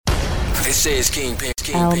It says Kingpin.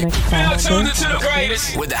 Al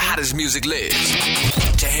McFOSTER. Where the hottest music lives.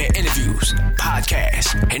 To hear interviews,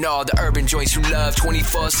 podcasts, and all the urban joints you love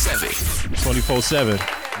 24/7. 24/7.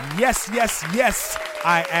 Yes.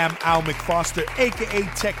 I am Al McFOSTER,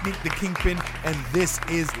 a.k.a. Technique the Kingpin, and this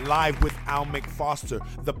is Live with Al McFOSTER,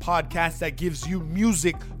 the podcast that gives you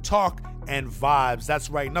music, talk, and vibes. That's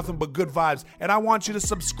right, nothing but good vibes. And I want you to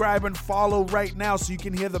subscribe and follow right now so you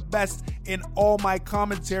can hear the best in all my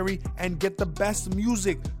commentary and get the best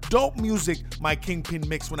music, dope music, my Kingpin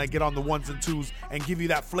mix when I get on the ones and twos and give you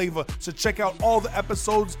that flavor. So check out all the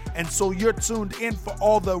episodes, and so you're tuned in for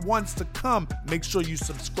all the ones to come. Make sure you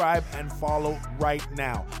subscribe and follow right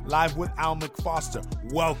now. Live with Al McFOSTER.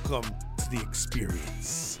 Welcome to the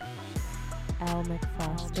experience. Al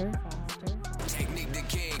McFOSTER. Technique.